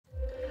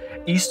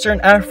Eastern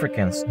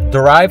Africans,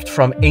 derived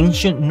from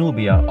ancient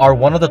Nubia, are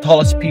one of the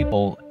tallest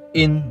people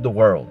in the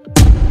world.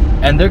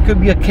 And there could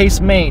be a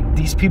case made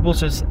these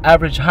people's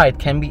average height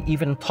can be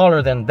even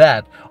taller than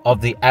that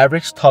of the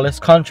average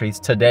tallest countries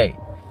today.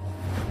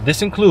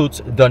 This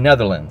includes the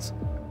Netherlands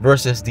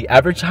versus the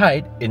average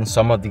height in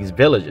some of these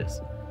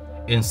villages.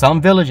 In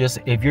some villages,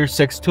 if you're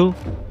 6'2",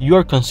 you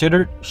are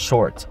considered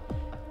short.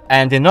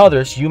 And in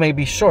others, you may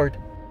be short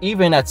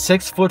even at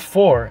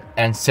 6'4"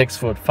 and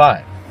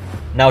 6'5".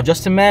 Now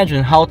just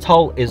imagine how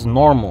tall is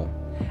normal,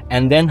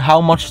 and then how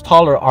much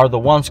taller are the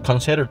ones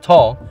considered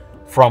tall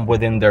from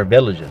within their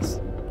villages.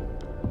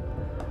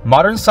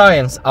 Modern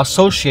science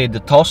associates the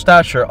tall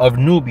stature of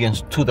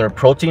Nubians to their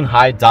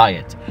protein-high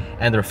diet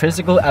and their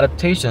physical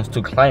adaptations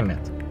to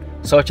climate,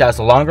 such as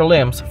longer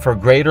limbs for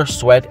greater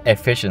sweat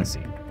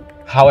efficiency.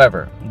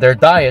 However, their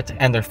diet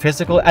and their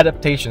physical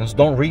adaptations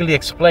don't really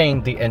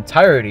explain the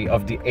entirety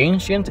of the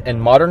ancient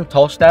and modern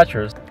tall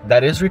statures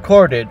that is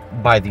recorded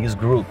by these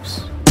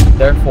groups.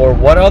 Therefore,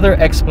 what other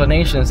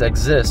explanations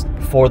exist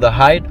for the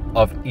height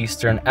of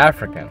Eastern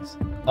Africans,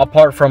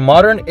 apart from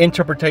modern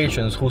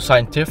interpretations whose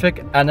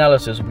scientific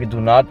analysis we do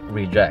not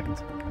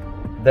reject?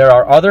 There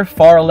are other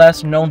far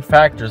less known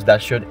factors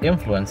that should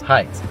influence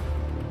height.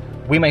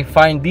 We may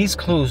find these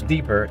clues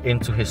deeper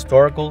into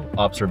historical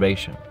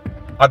observation.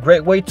 A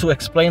great way to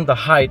explain the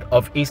height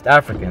of East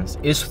Africans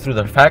is through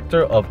the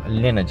factor of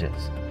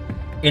lineages.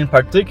 In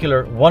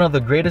particular, one of the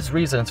greatest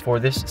reasons for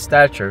this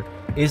stature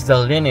is the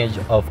lineage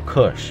of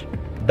Kush.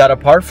 That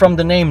apart from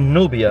the name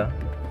Nubia,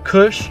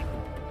 Kush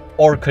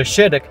or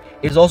Kushitic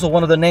is also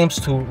one of the names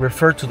to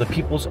refer to the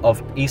peoples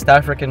of East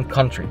African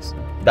countries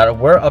that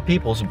were a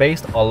peoples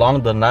based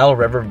along the Nile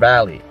River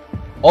Valley,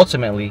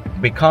 ultimately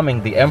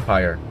becoming the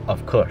empire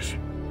of Kush.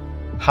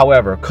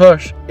 However,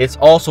 Kush is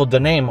also the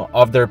name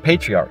of their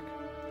patriarch,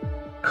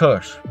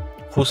 Kush,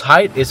 whose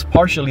height is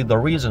partially the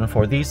reason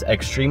for these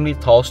extremely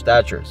tall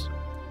statures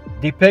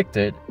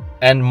depicted,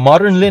 and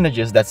modern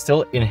lineages that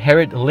still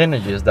inherit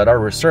lineages that are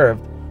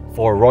reserved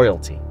for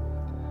royalty.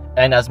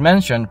 And as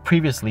mentioned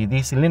previously,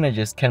 these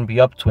lineages can be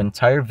up to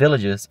entire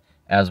villages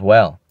as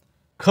well.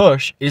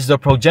 Kush is the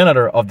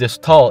progenitor of this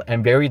tall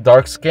and very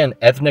dark-skinned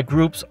ethnic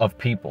groups of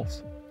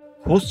peoples,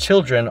 whose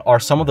children are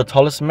some of the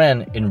tallest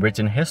men in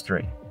written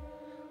history,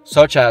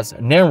 such as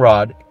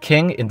Nimrod,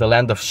 king in the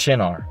land of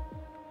Shinar,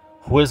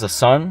 who is a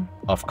son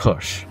of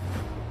Kush.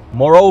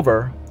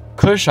 Moreover,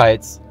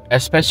 Kushites,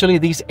 especially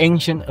these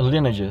ancient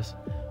lineages,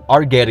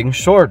 are getting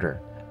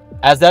shorter,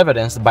 as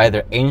evidenced by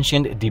their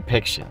ancient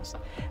depictions,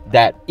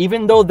 that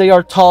even though they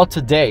are tall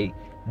today,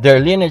 their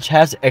lineage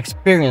has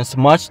experienced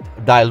much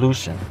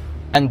dilution,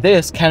 and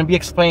this can be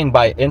explained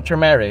by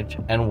intermarriage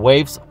and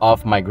waves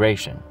of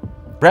migration.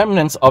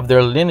 Remnants of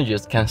their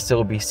lineages can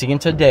still be seen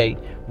today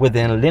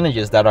within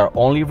lineages that are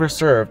only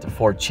reserved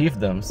for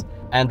chiefdoms,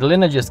 and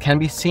lineages can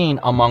be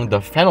seen among the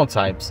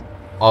phenotypes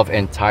of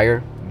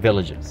entire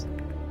villages.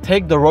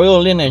 Take the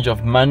royal lineage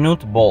of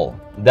Manut Bol,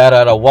 that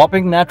at a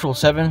whopping natural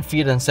 7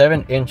 feet and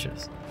 7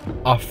 inches,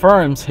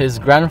 affirms his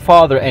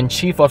grandfather and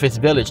chief of his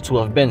village to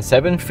have been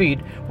 7 feet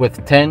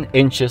with 10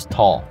 inches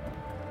tall,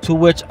 to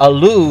which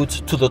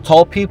alludes to the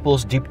tall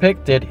peoples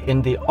depicted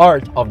in the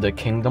art of the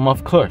Kingdom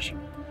of Kush,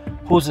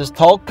 whose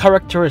tall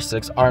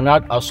characteristics are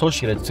not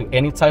associated to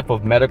any type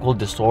of medical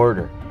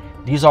disorder.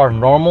 These are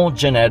normal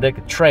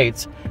genetic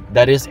traits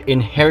that is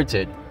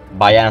inherited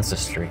by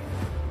ancestry.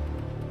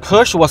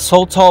 Kush was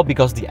so tall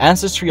because the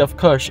ancestry of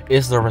Kush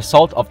is the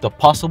result of the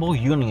possible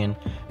union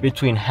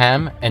between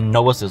Ham and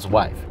Noah's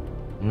wife,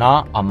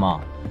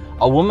 Na'amah,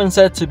 a woman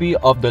said to be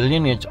of the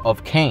lineage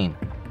of Cain,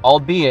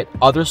 albeit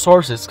other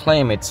sources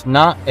claim it's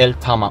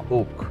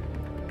Na-el-Tama'uk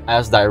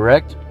as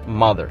direct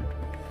mother.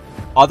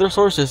 Other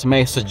sources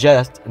may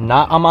suggest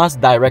Na'amah's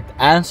direct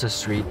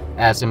ancestry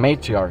as a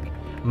matriarch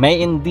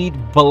may indeed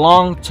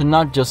belong to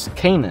not just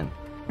Canaan,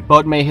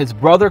 but may his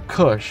brother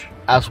Kush,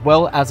 as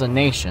well as a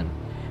nation,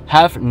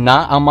 have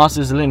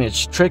Na'amah's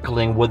lineage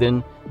trickling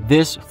within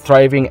this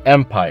thriving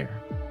empire.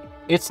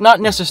 It's not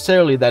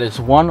necessarily that it's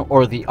one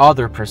or the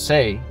other per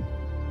se.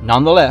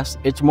 Nonetheless,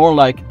 it's more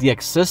like the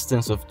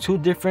existence of two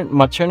different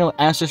maternal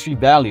ancestry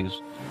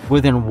values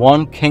within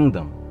one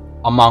kingdom,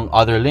 among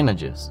other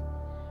lineages.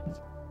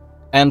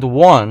 And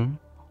one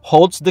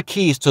holds the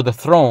keys to the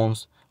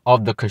thrones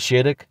of the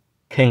Kushitic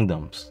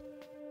kingdoms.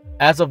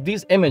 As of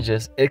these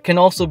images, it can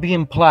also be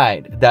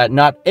implied that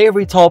not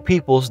every tall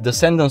people's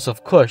descendants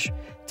of Kush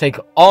take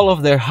all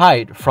of their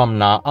height from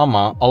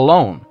Na'amah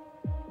alone.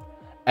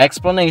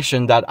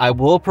 Explanation that I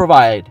will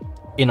provide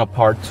in a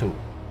part 2.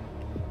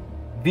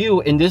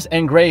 View in this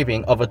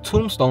engraving of a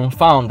tombstone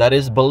found that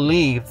is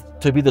believed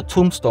to be the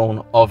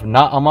tombstone of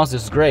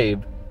Na'amah's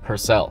grave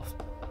herself.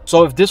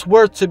 So if this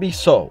were to be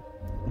so,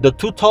 the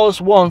two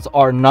tallest ones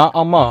are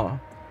Na'amah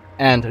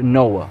and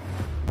Noah.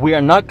 We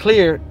are not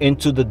clear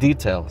into the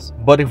details,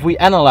 but if we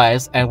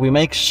analyze and we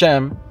make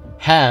Shem,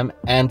 Ham,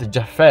 and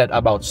Japhet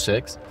about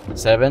 6,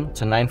 7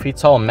 to 9 feet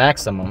tall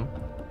maximum,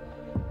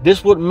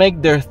 this would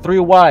make their 3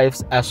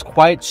 wives as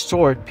quite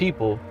short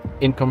people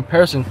in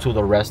comparison to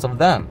the rest of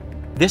them.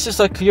 This is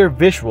a clear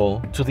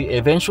visual to the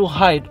eventual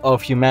height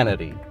of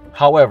humanity.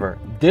 However,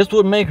 this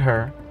would make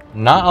her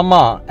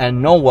Naama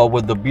and Noah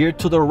with the beard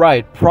to the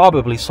right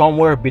probably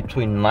somewhere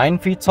between 9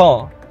 feet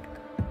tall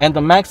and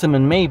the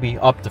maximum maybe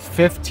up to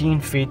 15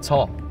 feet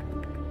tall.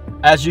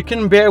 As you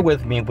can bear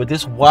with me with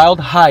this wild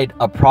height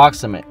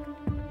approximate,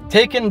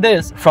 taking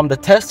this from the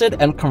tested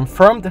and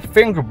confirmed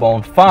finger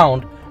bone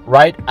found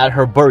right at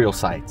her burial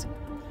site,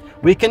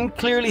 we can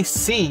clearly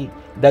see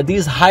that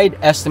these height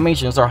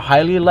estimations are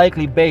highly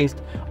likely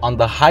based on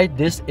the height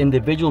this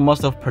individual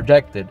must have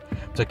projected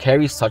to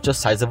carry such a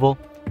sizable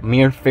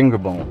mere finger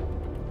bone,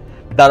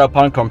 that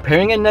upon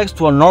comparing it next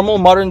to a normal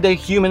modern day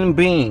human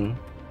being,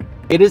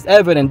 it is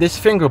evident this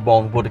finger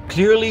bone would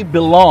clearly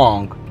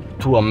belong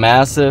to a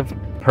massive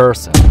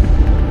person.